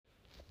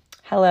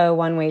Hello,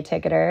 one-way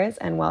ticketers,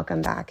 and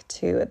welcome back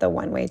to the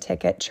One-Way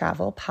Ticket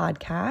Travel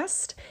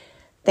Podcast.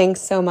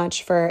 Thanks so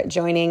much for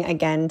joining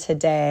again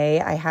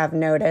today. I have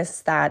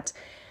noticed that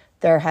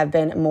there have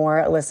been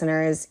more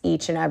listeners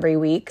each and every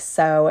week,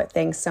 so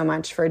thanks so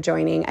much for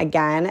joining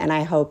again, and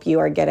I hope you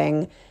are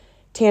getting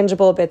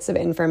tangible bits of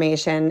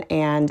information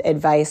and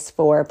advice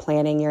for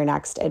planning your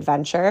next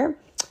adventure.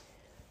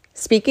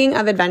 Speaking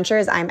of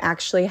adventures, I'm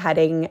actually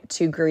heading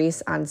to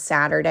Greece on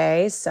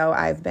Saturday, so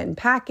I've been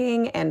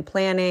packing and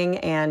planning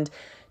and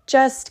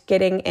just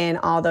getting in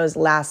all those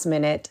last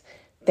minute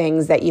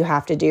things that you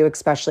have to do,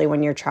 especially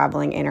when you're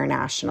traveling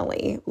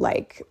internationally,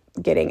 like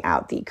getting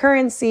out the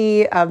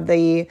currency of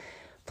the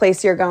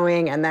place you're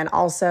going, and then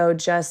also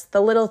just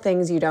the little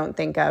things you don't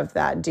think of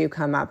that do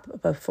come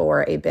up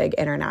before a big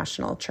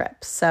international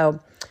trip. So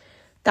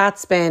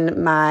that's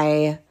been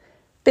my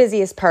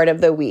busiest part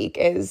of the week,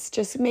 is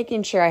just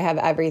making sure I have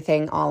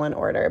everything all in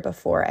order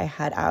before I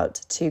head out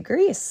to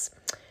Greece.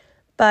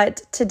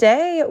 But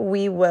today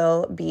we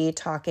will be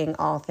talking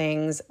all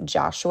things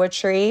Joshua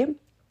Tree,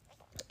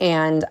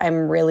 and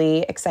I'm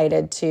really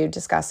excited to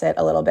discuss it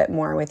a little bit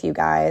more with you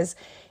guys.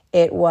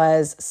 It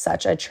was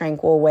such a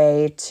tranquil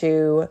way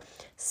to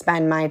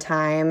spend my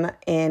time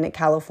in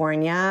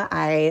California.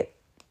 I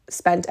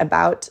spent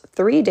about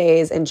 3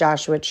 days in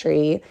Joshua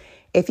Tree.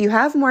 If you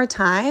have more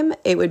time,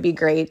 it would be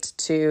great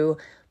to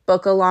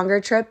book a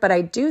longer trip, but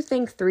I do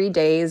think 3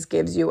 days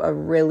gives you a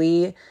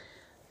really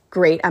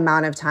great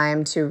amount of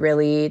time to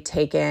really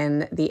take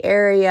in the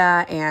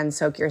area and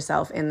soak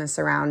yourself in the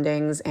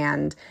surroundings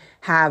and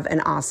have an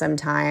awesome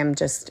time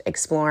just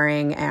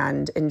exploring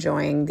and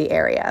enjoying the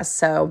area.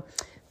 So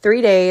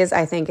 3 days,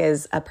 I think,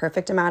 is a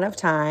perfect amount of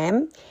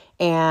time.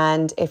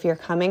 And if you're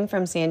coming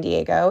from San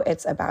Diego,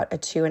 it's about a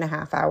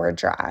 2.5-hour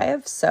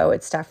drive. So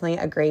it's definitely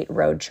a great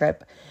road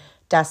trip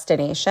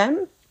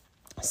destination.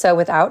 So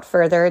without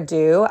further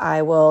ado,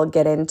 I will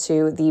get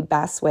into the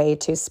best way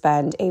to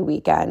spend a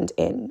weekend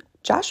in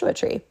Joshua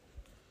Tree.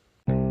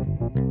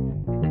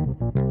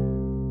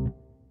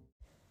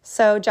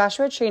 So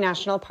Joshua Tree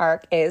National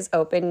Park is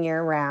open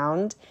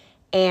year-round,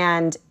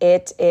 and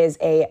it is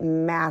a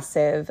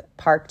massive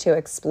park to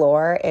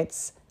explore.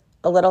 It's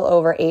a little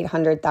over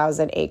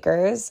 800,000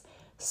 acres,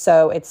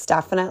 so it's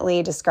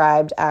definitely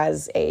described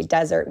as a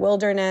desert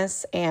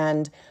wilderness,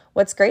 and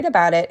what's great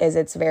about it is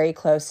it's very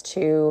close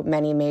to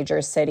many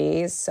major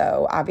cities.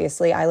 So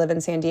obviously I live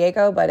in San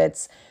Diego, but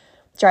it's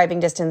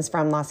driving distance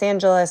from Los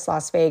Angeles,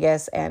 Las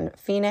Vegas, and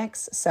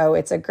Phoenix. So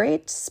it's a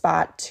great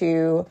spot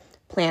to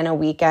plan a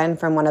weekend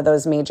from one of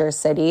those major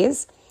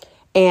cities.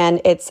 And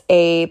it's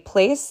a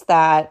place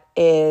that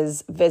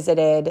is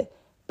visited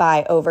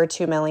by over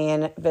 2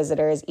 million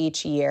visitors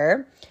each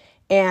year.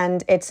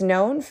 And it's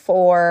known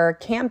for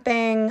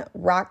camping,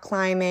 rock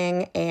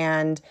climbing,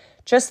 and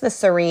just the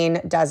serene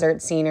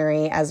desert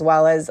scenery, as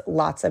well as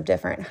lots of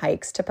different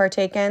hikes to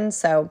partake in.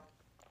 So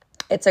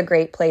it's a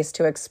great place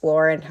to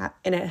explore, and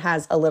it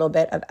has a little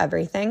bit of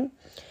everything.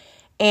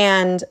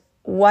 And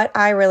what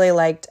I really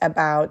liked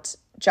about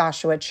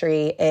Joshua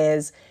Tree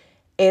is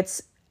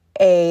it's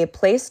a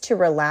place to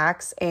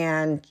relax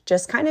and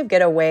just kind of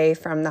get away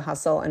from the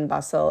hustle and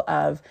bustle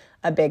of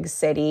a big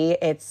city.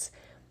 It's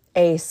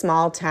a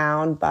small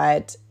town,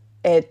 but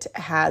it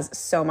has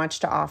so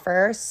much to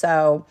offer.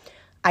 So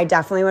I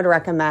definitely would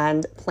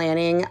recommend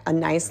planning a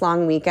nice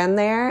long weekend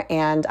there,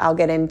 and I'll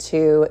get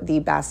into the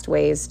best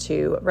ways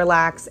to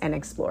relax and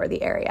explore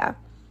the area.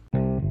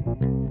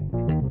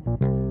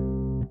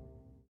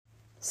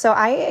 So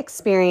I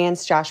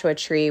experienced Joshua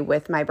Tree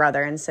with my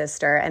brother and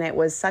sister, and it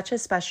was such a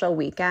special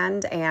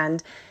weekend,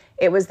 and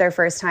it was their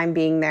first time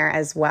being there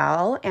as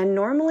well. And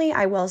normally,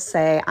 I will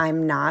say,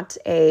 I'm not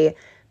a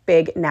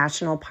big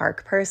national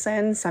park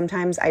person.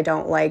 Sometimes I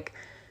don't like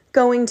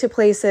going to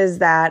places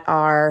that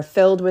are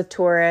filled with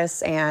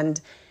tourists,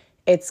 and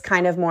it's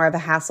kind of more of a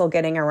hassle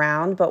getting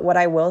around. But what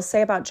I will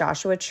say about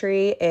Joshua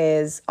Tree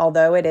is,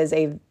 although it is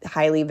a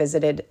highly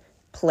visited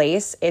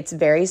place, it's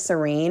very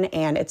serene,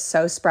 and it's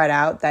so spread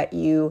out that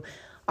you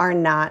are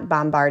not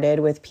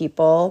bombarded with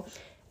people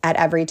at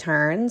every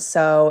turn.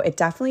 So it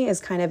definitely is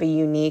kind of a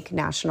unique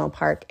national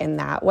park in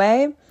that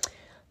way.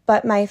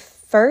 But my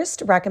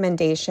first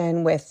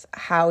recommendation with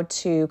how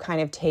to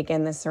kind of take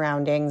in the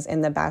surroundings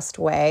in the best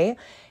way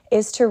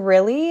is to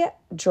really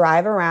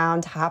drive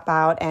around, hop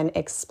out, and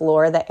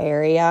explore the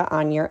area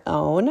on your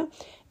own.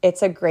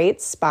 It's a great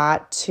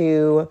spot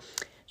to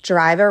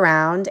drive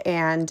around,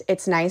 and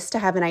it's nice to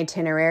have an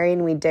itinerary,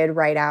 and we did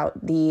write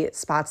out the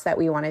spots that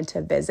we wanted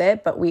to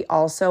visit, but we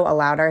also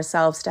allowed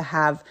ourselves to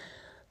have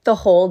the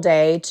whole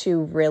day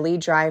to really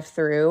drive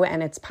through,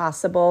 and it's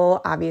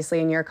possible, obviously,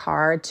 in your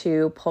car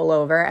to pull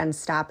over and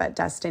stop at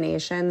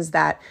destinations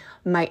that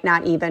might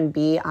not even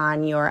be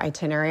on your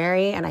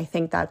itinerary. And I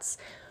think that's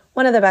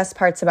one of the best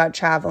parts about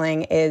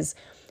traveling, is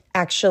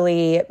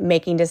actually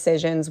making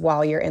decisions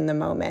while you're in the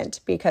moment,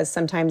 because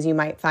sometimes you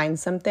might find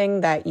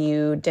something that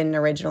you didn't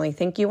originally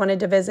think you wanted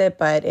to visit,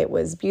 but it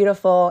was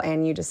beautiful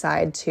and you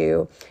decide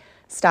to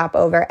stop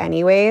over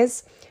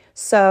anyways.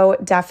 So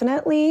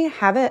definitely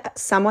have it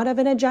somewhat of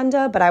an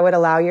agenda, but I would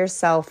allow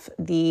yourself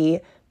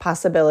the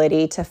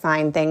possibility to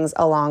find things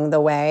along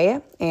the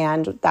way.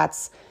 And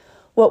that's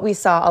what we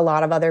saw a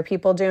lot of other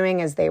people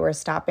doing, is they were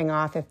stopping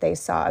off if they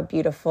saw a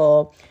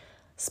beautiful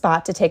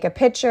spot to take a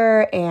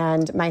picture.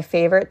 And my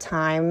favorite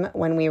time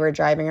when we were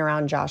driving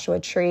around Joshua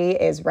Tree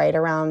is right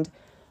around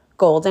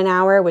golden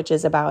hour, which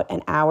is about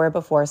an hour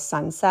before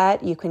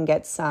sunset. You can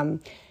get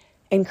some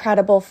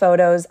incredible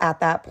photos at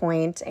that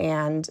point,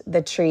 and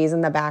the trees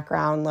in the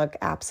background look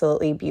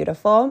absolutely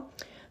beautiful.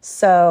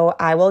 So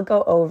I will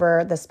go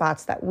over the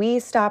spots that we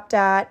stopped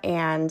at,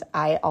 and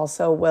I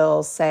also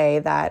will say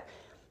that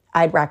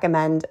I'd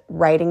recommend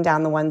writing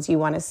down the ones you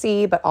want to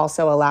see, but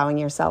also allowing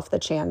yourself the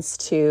chance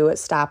to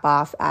stop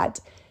off at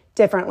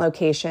different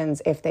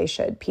locations if they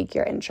should pique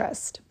your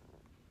interest.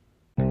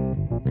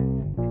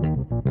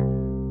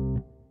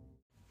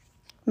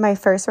 My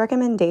first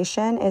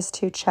recommendation is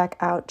to check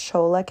out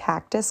Cholla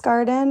Cactus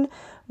Garden,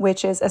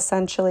 which is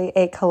essentially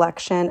a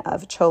collection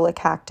of cholla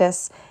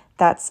cactus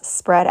that's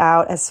spread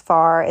out as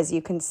far as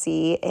you can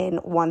see in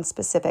one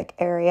specific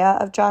area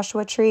of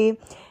Joshua Tree.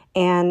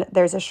 And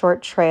there's a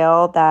short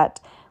trail that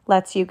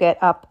lets you get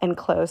up and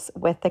close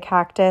with the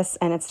cactus,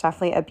 and it's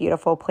definitely a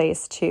beautiful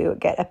place to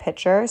get a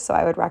picture. So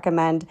I would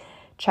recommend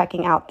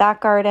checking out that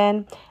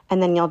garden.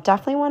 And then you'll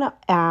definitely want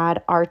to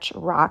add Arch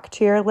Rock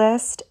to your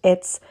list.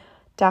 It's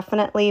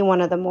definitely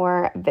one of the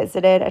more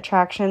visited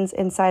attractions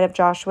inside of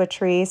Joshua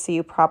Tree, so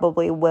you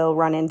probably will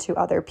run into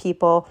other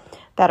people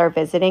that are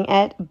visiting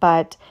it,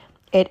 but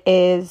it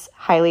is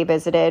highly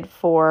visited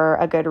for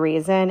a good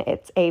reason.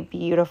 It's a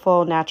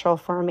beautiful natural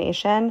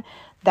formation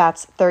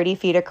that's 30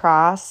 feet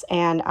across,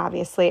 and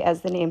obviously,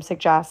 as the name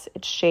suggests,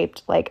 it's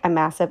shaped like a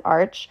massive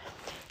arch.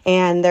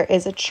 And there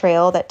is a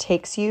trail that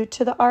takes you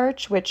to the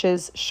arch, which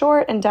is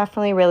short and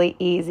definitely really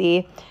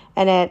easy,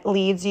 and it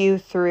leads you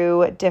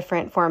through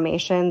different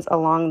formations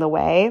along the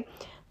way.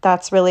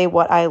 That's really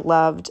what I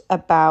loved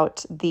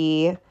about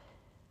the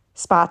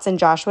spots in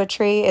Joshua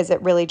Tree, is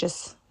it really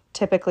just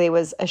typically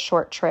was a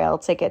short trail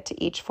to get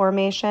to each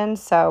formation.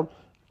 So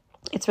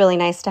it's really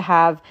nice to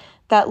have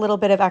that little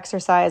bit of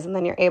exercise, and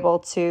then you're able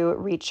to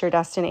reach your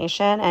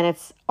destination. And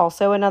it's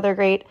also another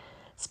great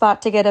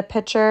spot to get a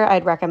picture.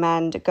 I'd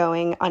recommend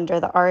going under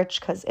the arch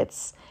because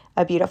it's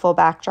a beautiful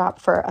backdrop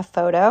for a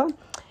photo.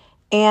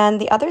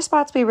 And the other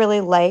spots we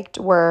really liked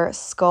were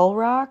Skull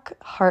Rock,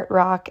 Heart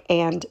Rock,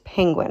 and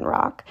Penguin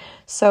Rock.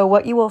 So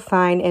what you will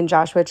find in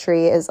Joshua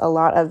Tree is a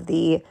lot of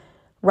the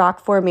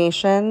rock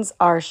formations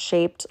are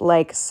shaped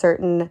like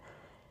certain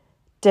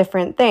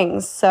different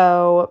things.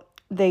 So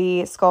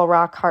the Skull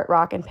Rock, Heart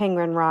Rock, and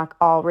Penguin Rock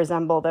all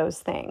resemble those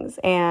things.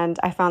 And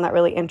I found that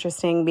really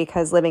interesting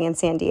because living in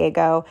San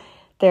Diego,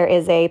 there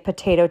is a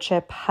potato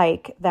chip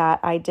hike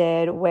that I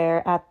did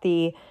where at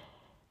the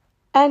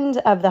end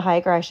of the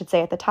hike, or I should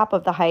say at the top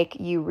of the hike,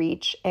 you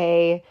reach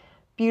a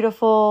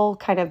beautiful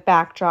kind of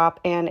backdrop,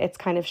 and it's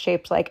kind of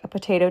shaped like a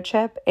potato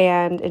chip.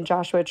 And in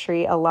Joshua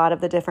Tree, a lot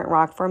of the different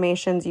rock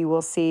formations you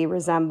will see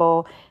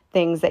resemble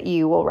things that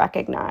you will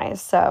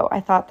recognize. So I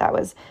thought that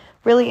was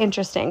really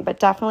interesting, but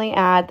definitely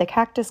add the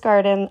Cactus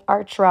Garden,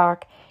 Arch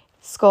Rock,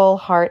 Skull,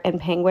 Heart, and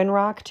Penguin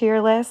Rock to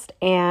your list.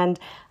 And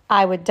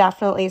I would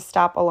definitely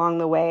stop along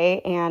the way,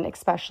 and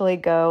especially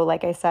go,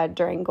 like I said,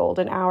 during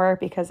golden hour,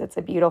 because it's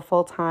a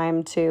beautiful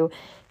time to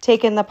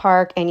take in the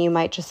park, and you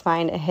might just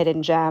find a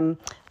hidden gem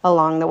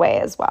along the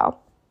way as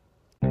well.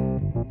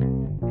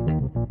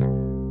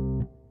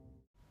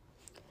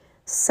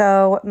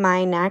 So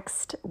my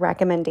next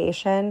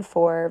recommendation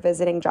for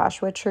visiting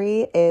Joshua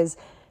Tree is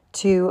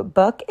to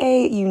book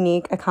a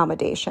unique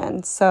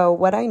accommodation. So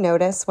what I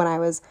noticed when I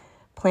was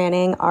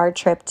planning our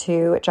trip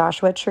to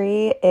Joshua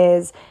Tree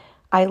is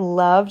I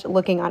loved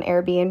looking on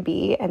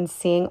Airbnb and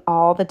seeing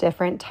all the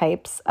different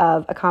types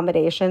of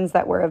accommodations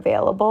that were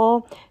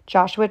available.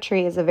 Joshua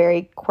Tree is a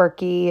very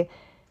quirky,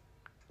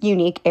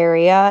 unique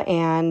area,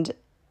 and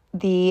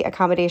the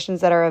accommodations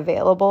that are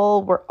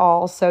available were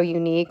all so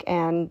unique,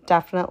 and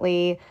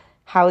definitely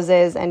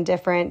houses and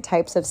different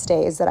types of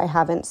stays that I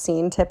haven't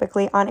seen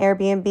typically on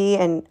Airbnb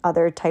and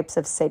other types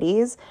of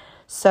cities.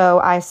 So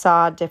I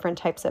saw different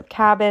types of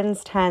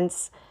cabins,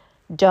 tents,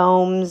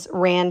 domes,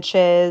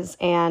 ranches,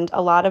 and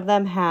a lot of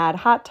them had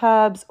hot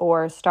tubs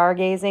or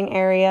stargazing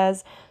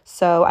areas.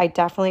 So I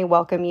definitely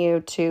welcome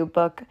you to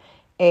book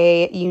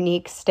a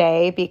unique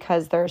stay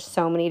because there's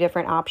so many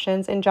different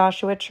options in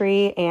Joshua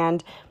Tree,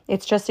 and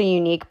it's just a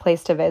unique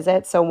place to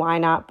visit. So why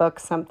not book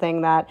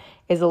something that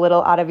is a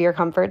little out of your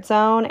comfort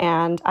zone?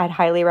 And I'd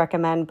highly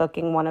recommend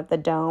booking one of the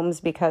domes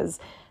because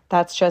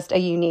that's just a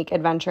unique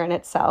adventure in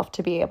itself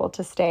to be able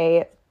to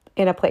stay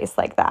in a place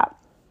like that.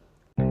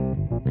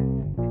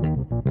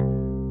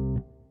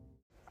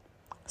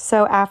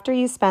 So after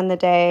you spend the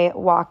day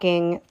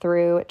walking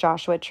through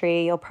Joshua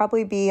Tree, you'll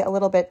probably be a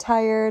little bit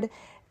tired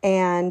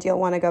and you'll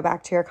want to go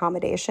back to your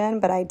accommodation.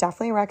 But I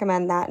definitely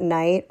recommend that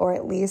night, or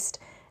at least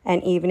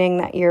an evening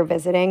that you're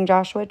visiting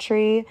Joshua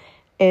Tree,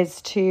 is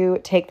to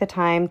take the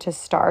time to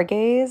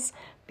stargaze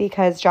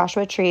because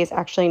Joshua Tree is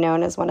actually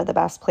known as one of the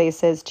best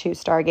places to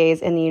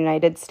stargaze in the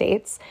United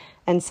States,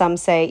 and some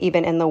say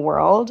even in the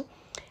world.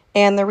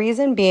 And the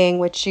reason being,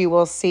 which you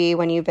will see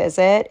when you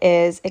visit,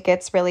 is it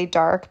gets really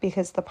dark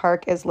because the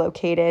park is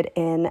located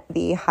in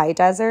the high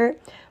desert,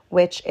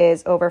 which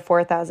is over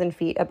 4,000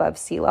 feet above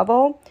sea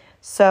level.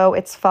 So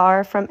it's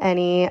far from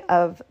any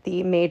of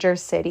the major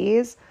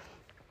cities,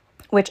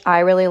 which I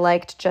really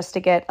liked just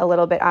to get a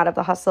little bit out of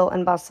the hustle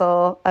and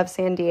bustle of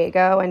San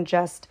Diego and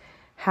just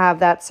have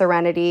that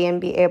serenity and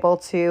be able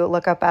to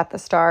look up at the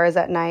stars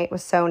at night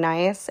was so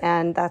nice.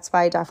 And that's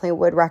why I definitely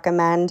would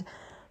recommend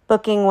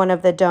booking one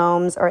of the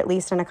domes, or at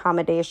least an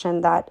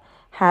accommodation that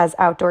has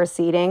outdoor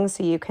seating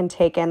so you can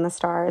take in the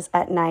stars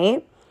at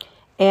night.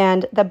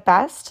 And the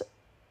best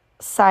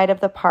side of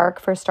the park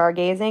for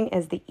stargazing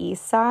is the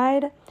east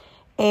side.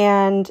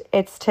 And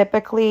it's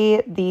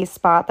typically the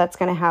spot that's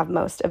going to have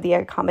most of the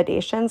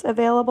accommodations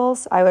available.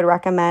 So I would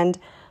recommend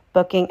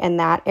booking in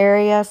that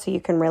area so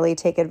you can really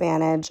take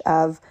advantage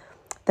of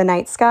the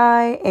night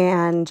sky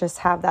and just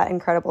have that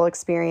incredible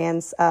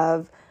experience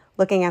of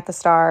looking at the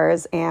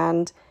stars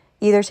and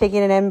either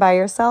taking it in by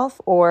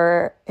yourself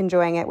or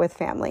enjoying it with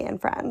family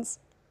and friends.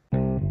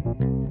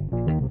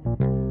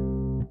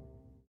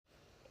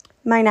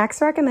 My next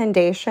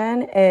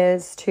recommendation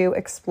is to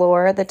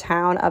explore the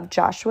town of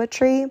Joshua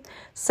Tree.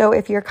 So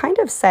if you're kind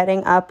of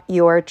setting up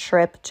your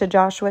trip to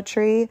Joshua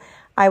Tree,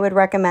 I would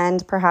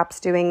recommend perhaps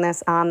doing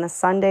this on the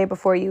Sunday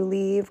before you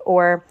leave,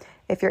 or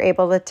if you're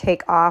able to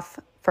take off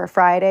for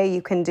Friday,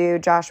 you can do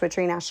Joshua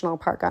Tree National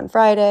Park on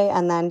Friday,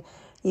 and then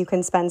you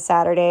can spend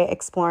Saturday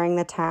exploring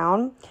the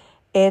town.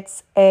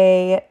 It's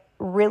a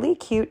really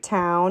cute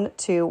town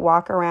to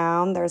walk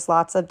around. There's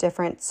lots of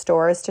different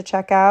stores to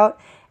check out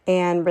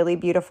and really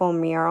beautiful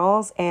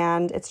murals,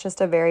 and it's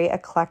just a very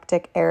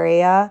eclectic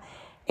area.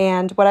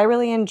 And what I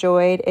really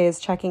enjoyed is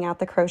checking out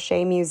the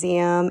crochet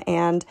museum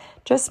and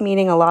just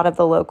meeting a lot of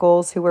the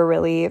locals who were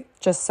really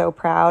just so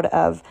proud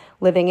of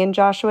living in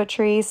Joshua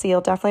Tree. So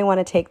you'll definitely want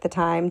to take the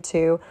time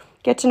to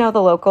get to know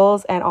the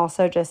locals and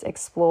also just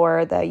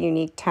explore the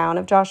unique town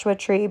of Joshua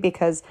Tree,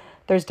 because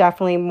there's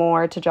definitely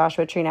more to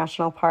Joshua Tree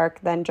National Park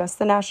than just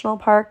the national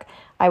park.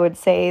 I would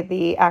say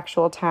the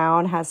actual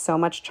town has so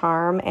much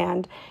charm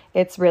and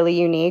it's really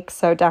unique.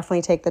 So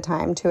definitely take the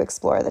time to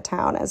explore the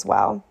town as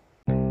well.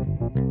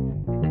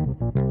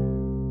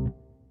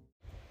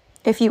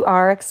 If you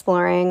are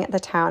exploring the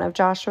town of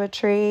Joshua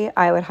Tree,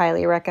 I would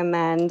highly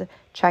recommend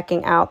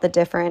checking out the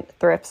different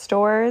thrift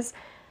stores.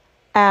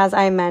 As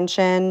I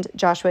mentioned,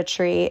 Joshua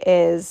Tree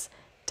is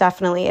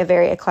definitely a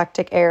very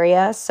eclectic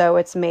area, so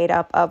it's made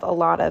up of a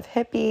lot of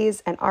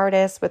hippies and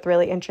artists with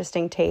really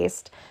interesting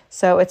taste.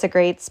 So it's a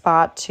great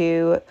spot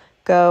to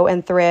go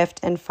and thrift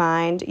and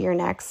find your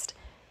next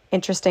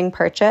interesting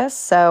purchase.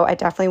 So I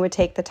definitely would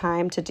take the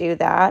time to do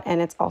that,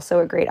 and it's also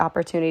a great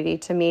opportunity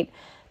to meet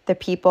the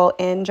people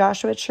in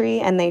Joshua Tree,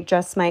 and they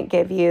just might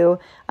give you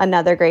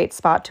another great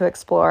spot to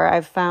explore.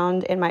 I've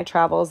found in my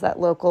travels that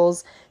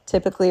locals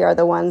typically are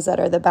the ones that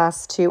are the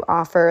best to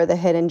offer the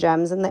hidden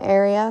gems in the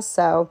area.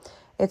 So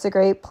it's a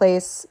great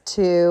place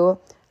to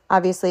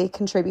obviously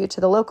contribute to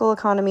the local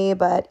economy,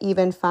 but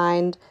even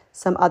find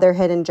some other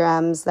hidden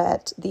gems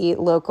that the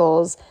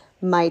locals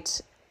might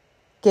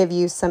give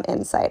you some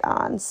insight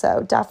on.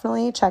 So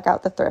definitely check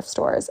out the thrift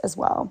stores as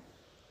well.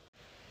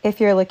 If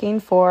you're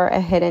looking for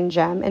a hidden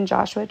gem in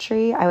Joshua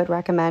Tree, I would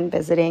recommend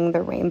visiting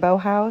the Rainbow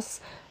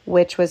House,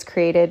 which was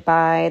created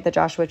by the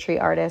Joshua Tree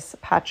artist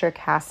Patrick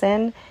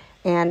Hassan,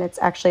 and it's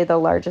actually the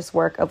largest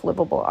work of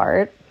livable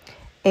art.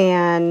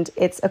 And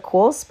it's a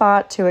cool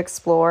spot to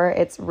explore.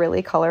 It's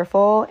really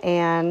colorful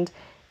and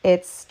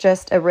it's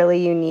just a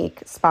really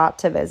unique spot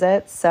to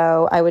visit.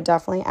 So I would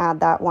definitely add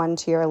that one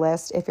to your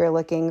list if you're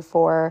looking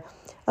for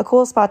a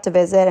cool spot to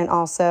visit, and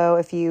also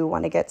if you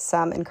want to get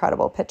some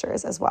incredible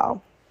pictures as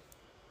well.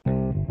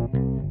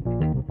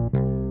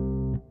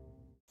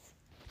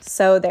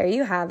 So there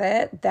you have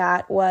it.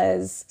 That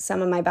was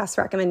some of my best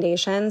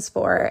recommendations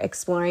for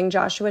exploring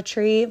Joshua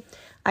Tree.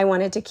 I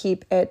wanted to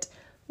keep it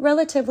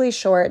relatively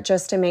short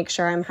just to make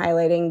sure I'm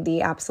highlighting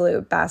the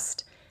absolute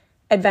best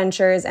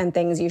adventures and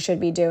things you should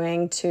be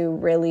doing to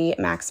really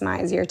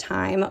maximize your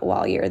time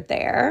while you're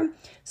there.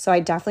 So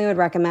I definitely would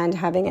recommend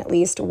having at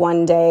least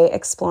one day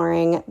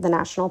exploring the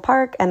national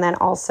park, and then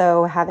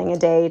also having a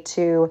day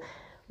to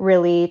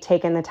really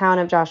take in the town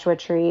of Joshua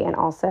Tree, and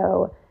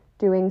also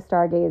doing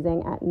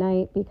stargazing at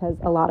night, because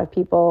a lot of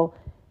people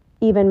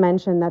even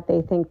mention that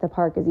they think the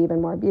park is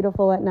even more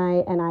beautiful at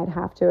night, and I'd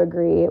have to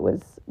agree. It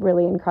was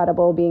really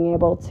incredible being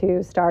able to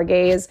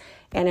stargaze,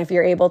 and if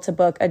you're able to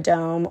book a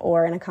dome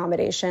or an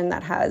accommodation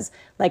that has,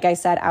 like I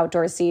said,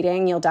 outdoor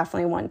seating, you'll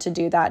definitely want to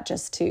do that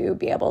just to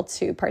be able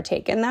to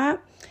partake in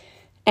that.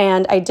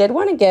 And I did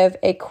want to give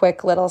a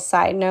quick little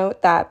side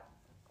note that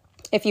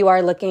if you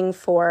are looking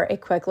for a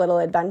quick little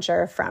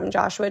adventure from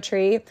Joshua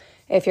Tree,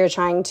 if you're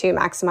trying to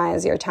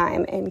maximize your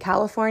time in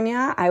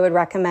California, I would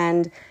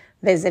recommend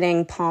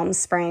visiting Palm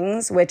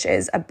Springs, which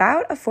is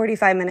about a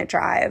 45-minute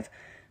drive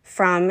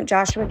from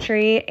Joshua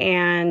Tree,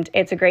 and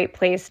it's a great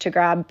place to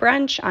grab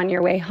brunch on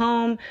your way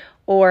home,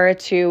 or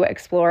to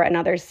explore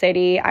another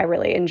city. I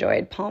really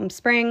enjoyed Palm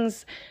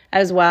Springs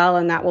as well,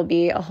 and that will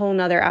be a whole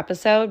nother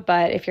episode.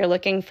 But if you're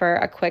looking for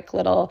a quick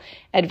little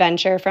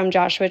adventure from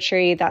Joshua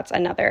Tree, that's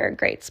another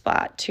great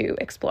spot to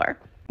explore.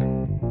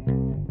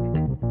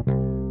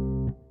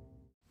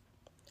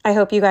 I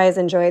hope you guys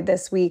enjoyed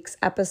this week's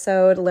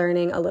episode,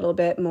 learning a little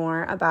bit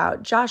more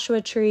about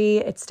Joshua Tree.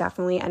 It's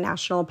definitely a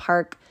national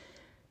park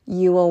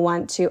you will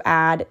want to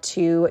add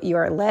to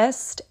your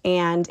list.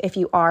 And if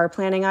you are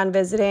planning on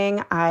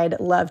visiting, I'd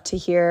love to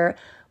hear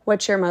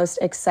what you're most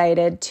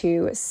excited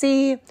to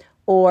see,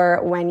 or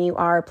when you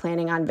are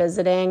planning on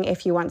visiting.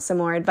 If you want some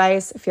more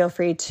advice, feel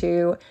free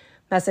to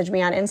message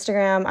me on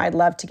Instagram. I'd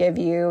love to give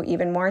you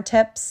even more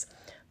tips.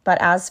 But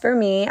as for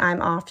me,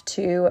 I'm off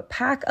to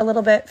pack a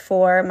little bit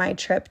for my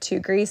trip to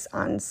Greece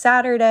on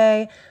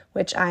Saturday,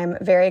 which I'm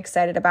very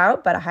excited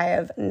about, but I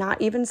have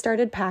not even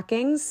started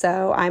packing,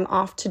 so I'm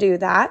off to do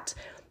that.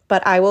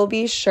 But I will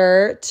be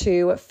sure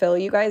to fill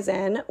you guys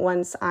in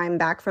once I'm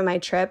back from my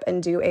trip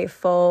and do a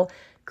full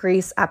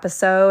Greece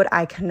episode.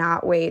 I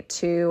cannot wait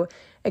to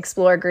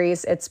explore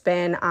Greece. It's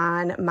been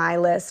on my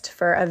list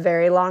for a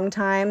very long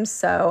time,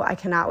 so I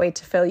cannot wait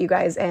to fill you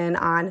guys in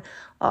on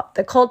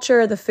the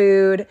culture, the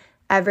food,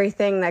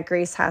 everything that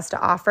Greece has to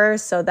offer.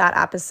 So that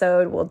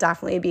episode will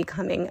definitely be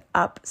coming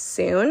up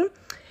soon.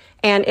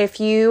 And if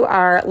you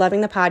are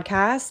loving the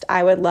podcast,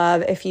 I would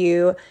love if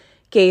you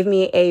gave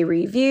me a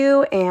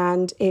review.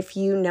 And if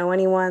you know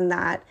anyone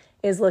that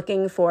is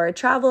looking for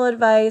travel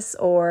advice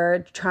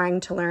or trying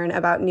to learn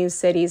about new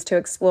cities to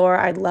explore,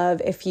 I'd love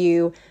if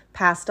you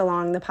passed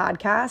along the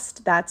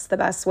podcast. That's the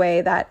best way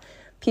that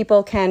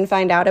people can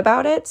find out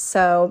about it.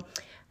 So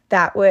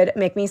that would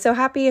make me so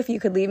happy if you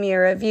could leave me a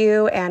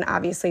review, and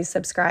obviously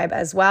subscribe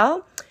as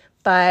well.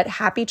 But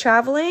happy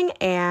traveling,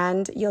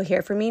 and you'll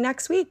hear from me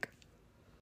next week.